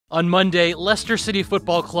On Monday, Leicester City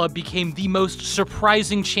Football Club became the most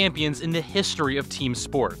surprising champions in the history of team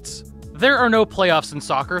sports. There are no playoffs in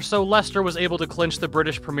soccer, so Leicester was able to clinch the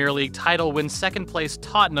British Premier League title when second-place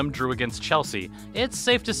Tottenham drew against Chelsea. It's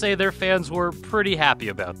safe to say their fans were pretty happy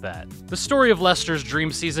about that. The story of Leicester's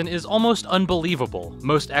dream season is almost unbelievable.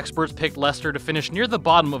 Most experts picked Leicester to finish near the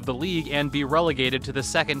bottom of the league and be relegated to the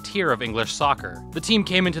second tier of English soccer. The team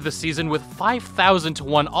came into the season with 5,000 to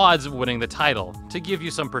 1 odds of winning the title. To give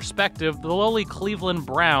you some perspective, the lowly Cleveland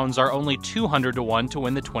Browns are only 200 to 1 to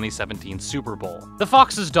win the 2017 Super Bowl. The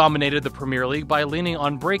Foxes dominated the Premier League by leaning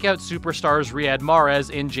on breakout superstars Riyad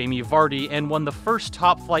Mahrez and Jamie Vardy and won the first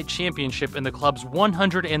top-flight championship in the club's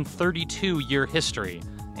 132-year history.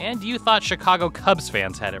 And you thought Chicago Cubs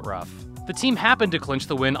fans had it rough. The team happened to clinch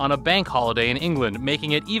the win on a bank holiday in England,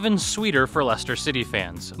 making it even sweeter for Leicester City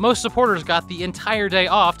fans. Most supporters got the entire day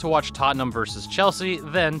off to watch Tottenham versus Chelsea,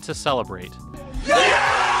 then to celebrate.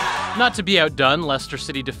 Not to be outdone, Leicester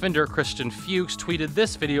City defender Christian Fuchs tweeted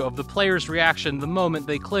this video of the players' reaction the moment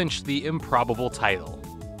they clinched the Improbable title.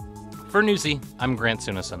 For Newsy, I'm Grant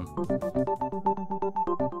Sunison.